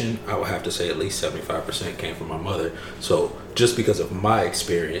foundation, I would have to say at least 75% came from my mother. So just because of my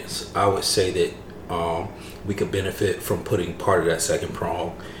experience, I would say that we could benefit from putting part of that second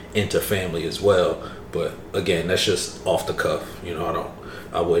prong into family as well. But again, that's just off the cuff. I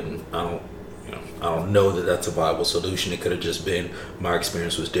don't know that that's a viable solution. It could have just been my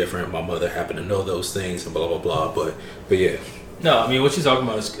experience was different. My mother happened to know those things and blah, blah, blah. But yeah. No, I mean, what you're talking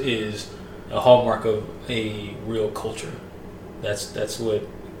about is a hallmark of a real culture. That's what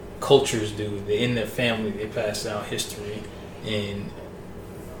cultures do. In their family, they pass down history. And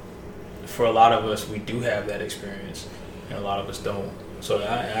for a lot of us, we do have that experience. And a lot of us don't. So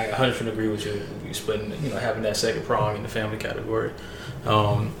I 100% agree with you. You splitting, having that second prong in the family category.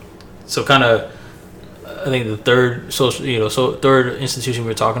 So kind of, I think the third third institution we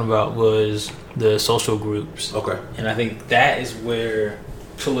were talking about was the social groups. Okay. And I think that is where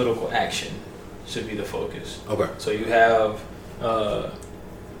political action should be the focus. Okay. So you have,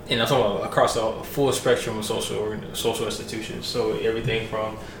 and I'm talking about across a full spectrum of social institutions. So everything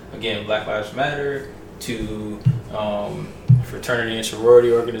from, again, Black Lives Matter to fraternity and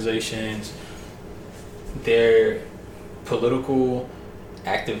sorority organizations. Their political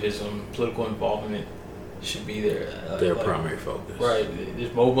activism, political involvement should be their primary focus. Right.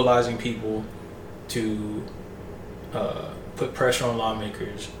 It's mobilizing people to put pressure on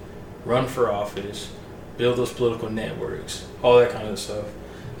lawmakers, run for office, build those political networks, all that kind of stuff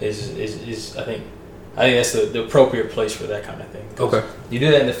is I think that's the appropriate place for that kind of thing. Okay. You do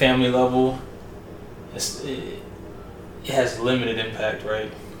that in the family level, it has limited impact,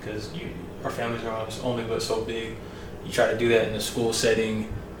 right? Because our families are only but so big. You try to do that in a school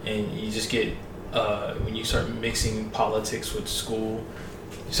setting, and you just get when you start mixing politics with school.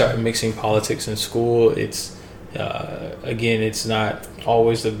 You start mixing politics in school. It's again, it's not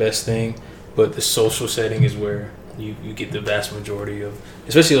always the best thing, but the social setting is where you get the vast majority of,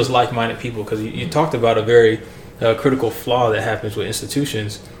 especially those like-minded people. Because you talked about a very critical flaw that happens with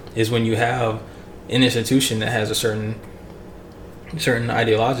institutions is when you have an institution that has a certain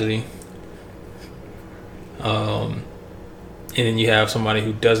and then you have somebody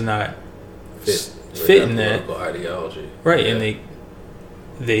who does not fit in that political ideology, right? Yeah. And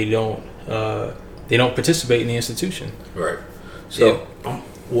they don't participate in the institution, right? So,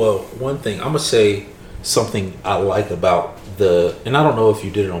 well, one thing I'm gonna say, something I like about and I don't know if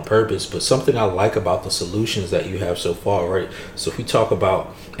you did it on purpose, but something I like about the solutions that you have so far, right? So if we talk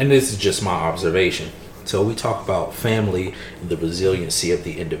about, and this is just my observation, so we talk about family and the resiliency of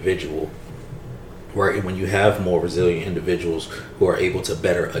the individual, right? And when you have more resilient individuals who are able to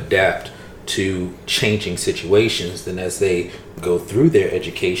better adapt to changing situations, then as they go through their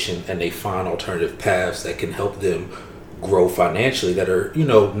education and they find alternative paths that can help them grow financially, that are,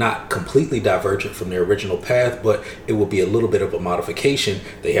 not completely divergent from their original path, but it will be a little bit of a modification.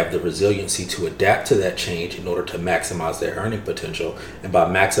 They have the resiliency to adapt to that change in order to maximize their earning potential. And by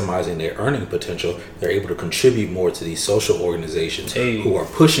maximizing their earning potential, they're able to contribute more to these social organizations who are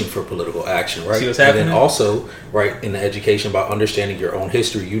pushing for political action, right? See what's happening? And then also, right, in the education, by understanding your own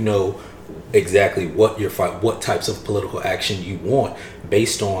history, exactly what types of political action you want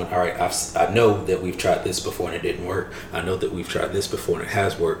based on, all right, I know that we've tried this before and it didn't work. I know that we've tried this before and it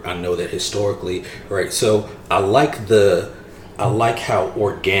has worked. I know that historically, right? So I like how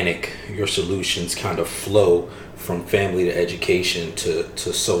organic your solutions kind of flow from family to education to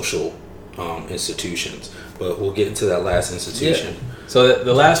social institutions. But we'll get into that last institution. Yeah. So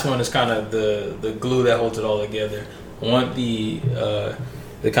the last one is kind of the glue that holds it all together. I want the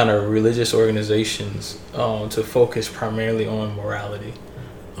kind of religious organizations to focus primarily on morality.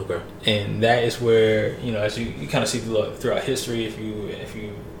 Okay. And that is where, as you kind of see throughout history,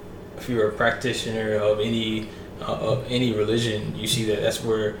 if you're a practitioner of any religion, you see that's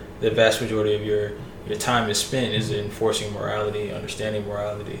where the vast majority of your time is spent, is enforcing morality, understanding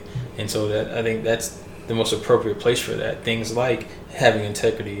morality. And so that, I think that's the most appropriate place for that. Things like having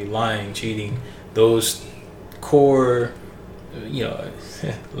integrity, lying, cheating, those core,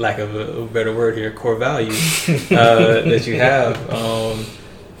 lack of a better word here, core values that you have,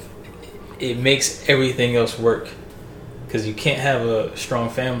 it makes everything else work. Because you can't have a strong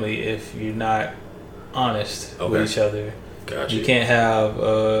family if you're not honest with each other. Gotcha. You can't have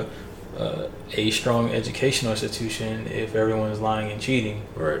a strong educational institution if everyone's lying and cheating.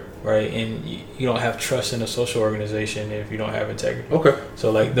 Right. And you don't have trust in a social organization if you don't have integrity. Okay.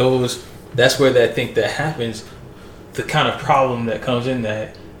 So like that's where I think that happens. The kind of problem that comes in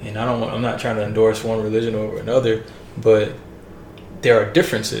that, and I'm not trying to endorse one religion over another, but there are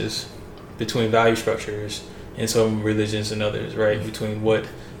differences between value structures in some religions and others, right? Between what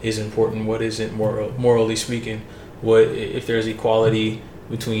is important, what isn't, morally speaking. What if there's equality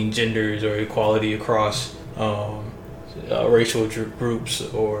between genders or equality across racial groups,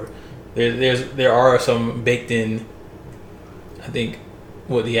 or there are some baked in, I think,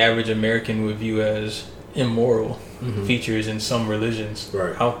 what the average American would view as immoral features in some religions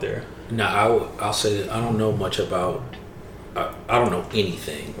out there. Now, I'll say that I don't know much about. I don't know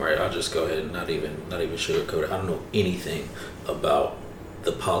anything, right? I'll just go ahead and not even sugarcoat it. I don't know anything about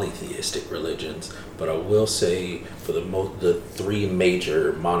the polytheistic religions, but I will say for the three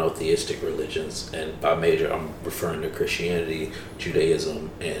major monotheistic religions, and by major I'm referring to Christianity,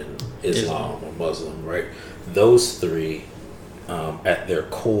 Judaism, and Islam or Muslim, right? Those three at their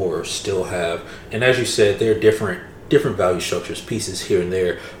core still have, and as you said, they're different value structures, pieces here and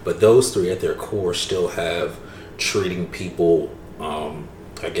there, but those three at their core still have treating people,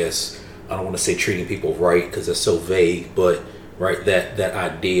 I guess I don't want to say treating people right because that's so vague, but right, that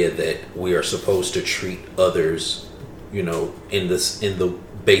idea that we are supposed to treat others,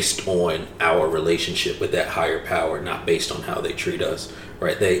 based on our relationship with that higher power, not based on how they treat us,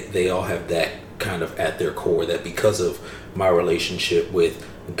 right? They all have that kind of at their core, that because of my relationship with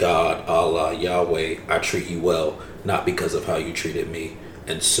God, Allah, Yahweh, I treat you well, not because of how you treated me.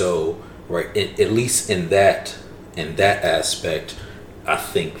 And so, right, at least in that aspect, I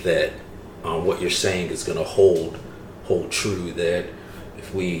think that what you're saying is going to hold true, that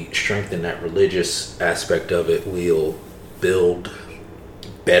if we strengthen that religious aspect of it, we'll build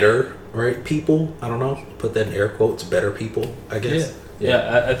better, right, people. I don't know, put that in air quotes, better people, I guess.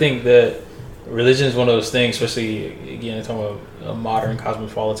 Yeah, I think that religion is one of those things, especially again talking about a modern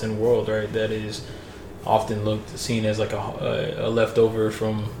cosmopolitan world, right, that is often seen as like a leftover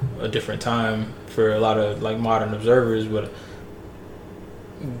from a different time for a lot of like modern observers. But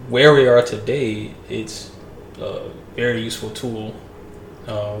where we are today, it's a very useful tool.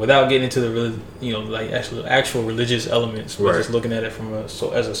 Without getting into the actual religious elements, but just looking at it from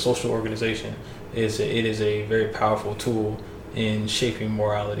as a social organization, it is a very powerful tool in shaping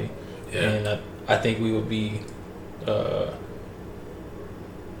morality. And I think we would be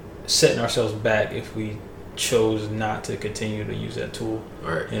setting ourselves back if we chose not to continue to use that tool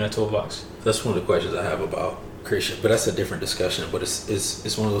in a toolbox. That's one of the questions I have about Christian, but that's a different discussion. But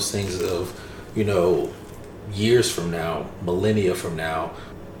it's one of those things of, years from now, millennia from now,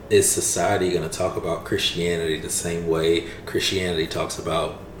 is society going to talk about Christianity the same way Christianity talks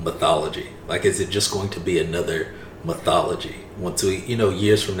about mythology? Like, is it just going to be another mythology? Once we,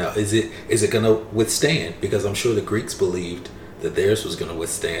 years from now, is it going to withstand? Because I'm sure the Greeks believed that theirs was going to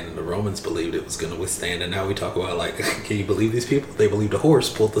withstand, and the Romans believed it was going to withstand. And now we talk about, like, can you believe these people? They believed a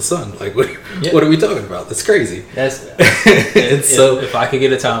horse pulled the sun. Like, what are we talking about? That's crazy. That's and so if I could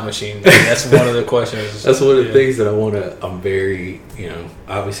get a time machine, that's one of the questions. That's one of the things that I'm very,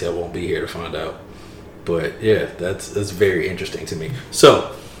 obviously I won't be here to find out, but yeah, that's very interesting to me.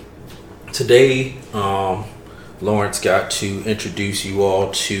 So today, Lawrence got to introduce you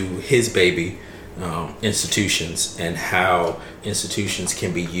all to his baby, institutions, and how institutions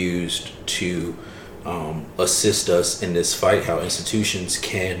can be used to assist us in this fight, how institutions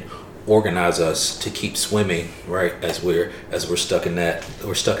can organize us to keep swimming, right, as we're stuck in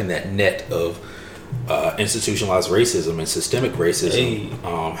that net of institutionalized racism and systemic racism.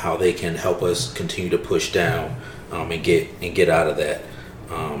 How they can help us continue to push down and get out of that.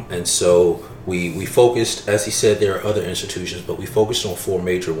 And so we focused, as he said, there are other institutions, but we focused on 4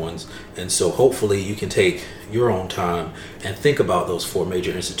 major ones. And so hopefully you can take your own time and think about those 4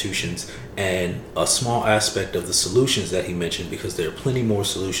 major institutions and a small aspect of the solutions that he mentioned, because there are plenty more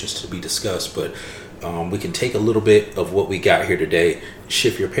solutions to be discussed. But we can take a little bit of what we got here today,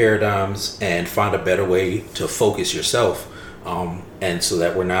 shift your paradigms, and find a better way to focus yourself, and so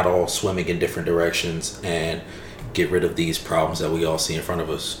that we're not all swimming in different directions, and get rid of these problems that we all see in front of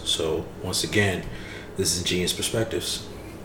us. So once again, this is Ingenious Perspectives.